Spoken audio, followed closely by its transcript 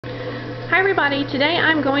Hi everybody, today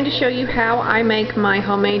I'm going to show you how I make my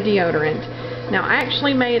homemade deodorant. Now I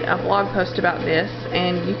actually made a blog post about this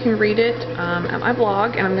and you can read it at my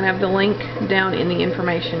blog, and I'm going to have the link down in the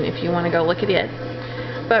information if you want to go look at it.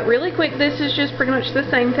 But really quick, this is just pretty much the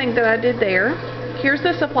same thing that I did there. Here's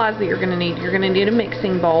the supplies that you're going to need. You're going to need a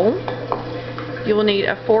mixing bowl. You will need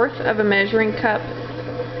 1/4 of a measuring cup.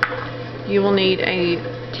 You will need a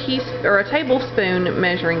tablespoon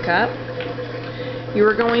measuring cup. You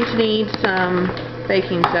are going to need some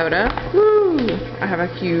baking soda. Woo! I have a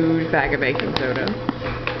huge bag of baking soda.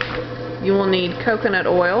 You will need coconut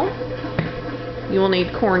oil. You will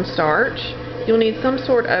need cornstarch. You will need some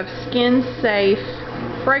sort of skin-safe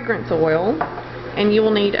fragrance oil. And you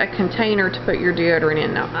will need a container to put your deodorant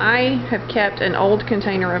in. Now, I have kept an old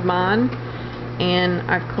container of mine, and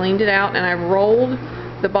I've cleaned it out, and I've rolled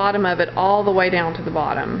the bottom of it all the way down to the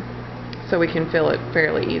bottom so we can fill it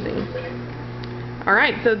fairly easy.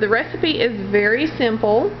 Alright, so the recipe is very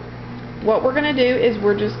simple. What we're going to do is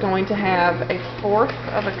we're just going to have 1/4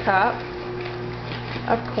 of a cup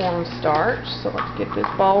of cornstarch. So let's get this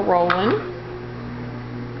ball rolling.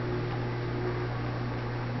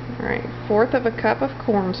 Alright, 1/4 of a cup of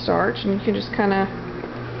cornstarch, and you can just kind of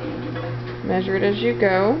measure it as you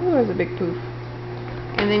go. Ooh, that's a big poof.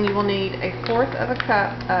 And then you will need 1/4 of a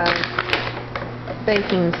cup of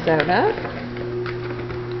baking soda.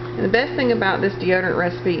 And the best thing about this deodorant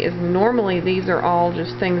recipe is normally these are all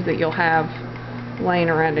just things that you'll have laying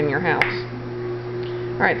around in your house.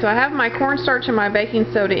 Alright, so I have my cornstarch and my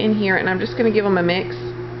baking soda in here, and I'm just going to give them a mix.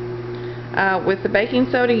 With the baking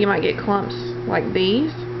soda, you might get clumps like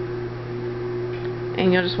these,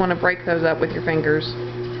 and you'll just want to break those up with your fingers.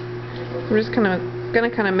 I'm just going to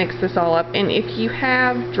kind of mix this all up. And if you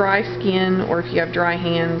have dry skin or if you have dry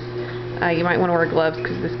hands, you might want to wear gloves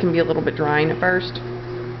because this can be a little bit drying at first.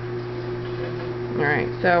 Alright,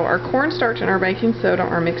 so our cornstarch and our baking soda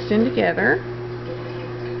are mixed in together.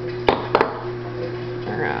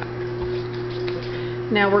 Alright.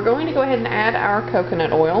 Now we're going to go ahead and add our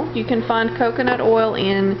coconut oil. You can find coconut oil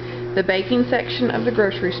in the baking section of the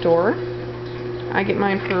grocery store. I get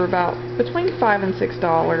mine for about between $5 and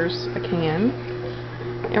 $6 a can.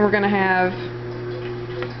 And we're going to have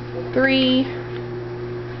 3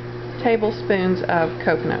 tablespoons of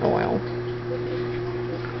coconut oil.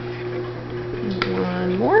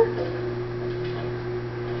 One more.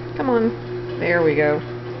 Come on. There we go.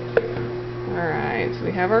 Alright, so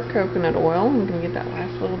we have our coconut oil. I'm going to get that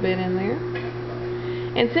last little bit in there.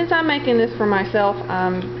 And since I'm making this for myself,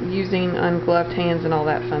 I'm using ungloved hands and all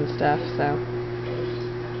that fun stuff, so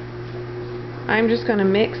I'm just going to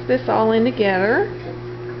mix this all in together.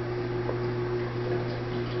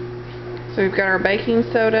 So we've got our baking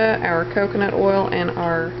soda, our coconut oil, and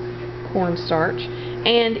our cornstarch.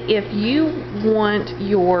 And if you want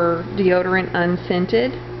your deodorant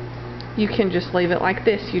unscented, you can just leave it like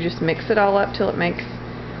this. You just mix it all up till it makes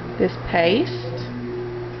this paste,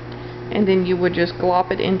 and then you would just glop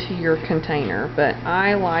it into your container. But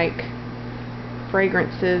I like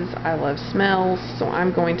fragrances, I love smells, so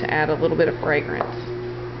I'm going to add a little bit of fragrance.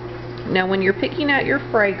 Now when you're picking out your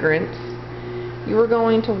fragrance, you are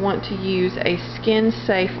going to want to use a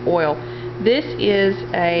skin-safe oil. This is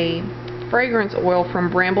a fragrance oil from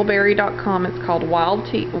brambleberry.com. It's called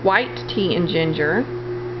White Tea and Ginger,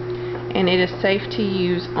 and it is safe to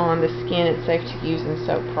use on the skin. It's safe to use in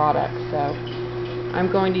soap products. So I'm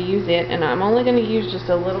going to use it, and I'm only going to use just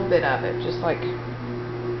a little bit of it, just like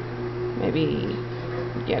maybe,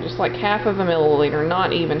 yeah, just like 1/2 milliliter,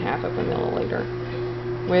 not even 1/2 milliliter.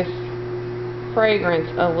 With fragrance,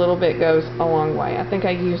 a little bit goes a long way. I think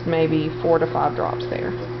I used maybe 4 to 5 drops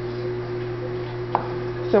there.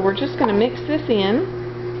 So we're just going to mix this in.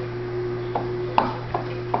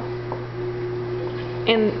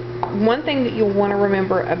 And one thing that you'll want to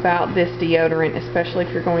remember about this deodorant, especially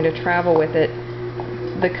if you're going to travel with it,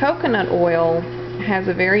 the coconut oil has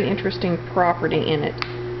a very interesting property in it.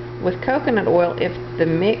 With coconut oil, if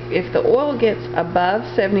the oil gets above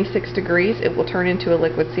 76 degrees, it will turn into a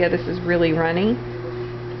liquid. See how this is really runny?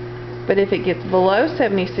 But if it gets below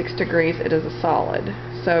 76 degrees, it is a solid.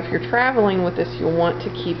 So if you're traveling with this, you'll want to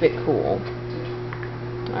keep it cool.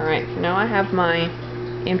 Alright, so now I have my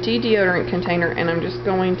empty deodorant container, and I'm just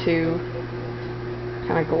going to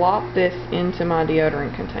kind of glop this into my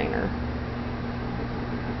deodorant container.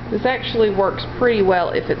 This actually works pretty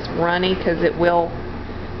well if it's runny, because it will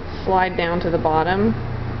slide down to the bottom.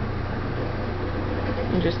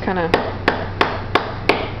 And just kind of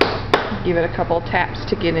give it a couple taps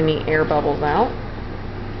to get any air bubbles out.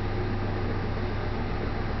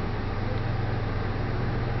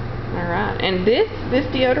 Alright. Yeah, and this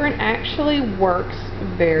deodorant actually works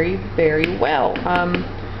very, very well.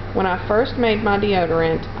 When I first made my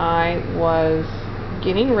deodorant, I was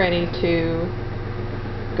getting ready to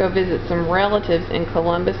go visit some relatives in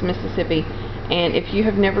Columbus, Mississippi, and if you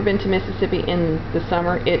have never been to Mississippi in the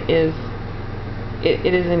summer, it is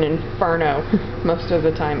an inferno most of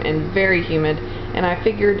the time and very humid. And I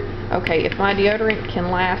figured, okay, if my deodorant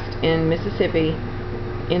can last in Mississippi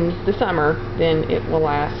in the summer, then it will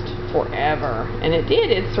last forever. And it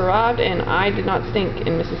did. It survived, and I did not stink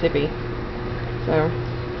in Mississippi. So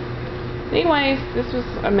anyways, this was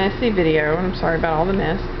a messy video. I'm sorry about all the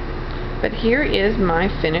mess. But here is my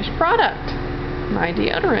finished product, my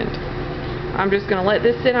deodorant. I'm just going to let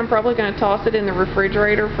this sit. I'm probably going to toss it in the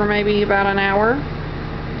refrigerator for maybe about an hour.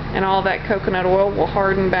 And all that coconut oil will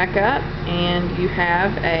harden back up. And you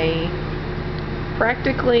have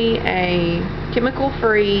practically a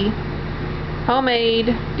chemical-free homemade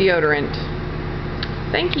deodorant.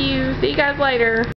 Thank you. See you guys later.